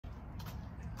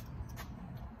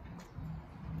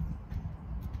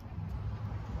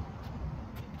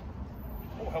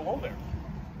Well, hello there.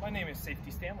 My name is Safety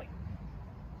Stanley.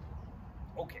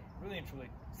 Okay, really and truly,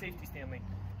 Safety Stanley,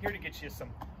 here to get you some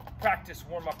practice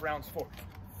warm-up rounds for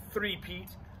 3 Peat.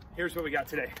 Here's what we got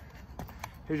today.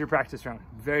 Here's your practice round.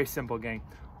 Very simple, gang.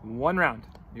 1 round,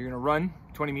 you're gonna run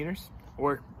 20 meters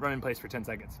or run in place for 10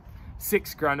 seconds.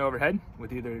 6 ground overhead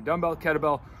with either a dumbbell,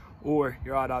 kettlebell, or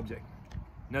your odd object.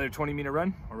 Another 20-meter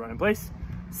run or run in place.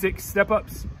 6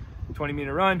 step-ups,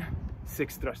 20-meter run,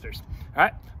 6 thrusters. All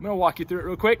right, I'm gonna walk you through it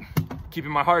real quick,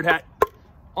 keeping my hard hat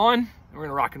on, and we're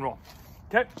gonna rock and roll.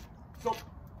 Okay, so here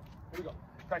we go.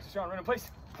 Practice round, run in place.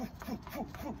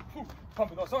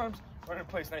 Pumping those arms, run in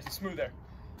place nice and smooth there.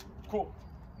 Cool.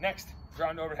 Next,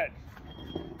 ground overhead.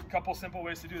 Couple simple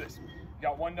ways to do this. You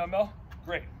got 1 dumbbell,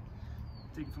 great.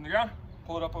 Take it from the ground,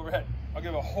 pull it up overhead. I'll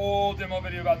give a whole demo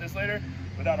video about this later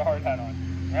without a hard hat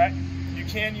on, all right? You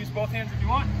can use both hands if you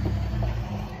want.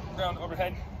 Ground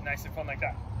overhead, nice and fun like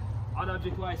that. Odd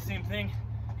object wise, same thing.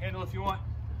 Handle if you want,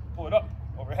 pull it up,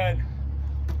 overhead,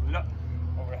 pull it up,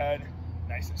 overhead,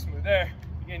 nice and smooth there.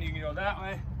 Again, you can go that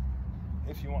way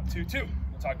if you want to too.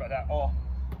 We'll talk about that all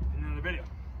in another video.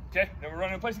 Okay, then we're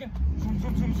running in place again. Zoom,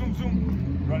 zoom, zoom, zoom,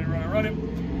 zoom. Run it, run it, run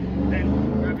it.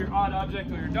 Then grab your odd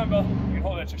object or your dumbbell. You can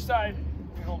hold it at your side.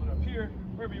 You can hold it up here,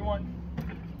 wherever you want.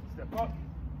 Step up,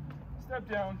 step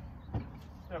down,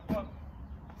 step up,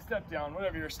 step down,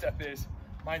 whatever your step is.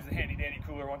 Mine's the handy dandy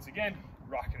cooler once again.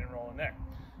 Rocking and rolling there.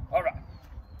 All right.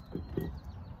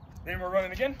 Then we're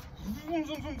running again. Zoom,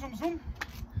 zoom, zoom, zoom, zoom.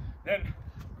 Then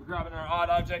we're grabbing our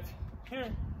odd object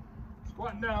here,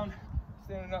 squatting down,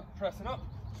 standing up, pressing up,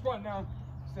 squatting down,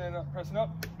 standing up, pressing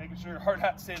up, making sure your hard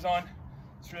hat stays on.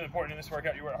 It's really important in this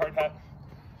workout you wear a hard hat.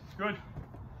 Good.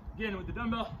 Again with the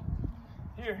dumbbell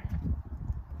here,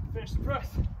 finish the press,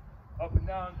 up and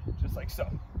down, just like so.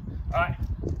 All right,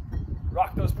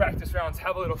 rock those practice rounds,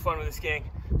 have a little fun with this gang.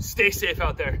 Stay safe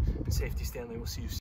out there, and Safety Stanley, we'll see you soon.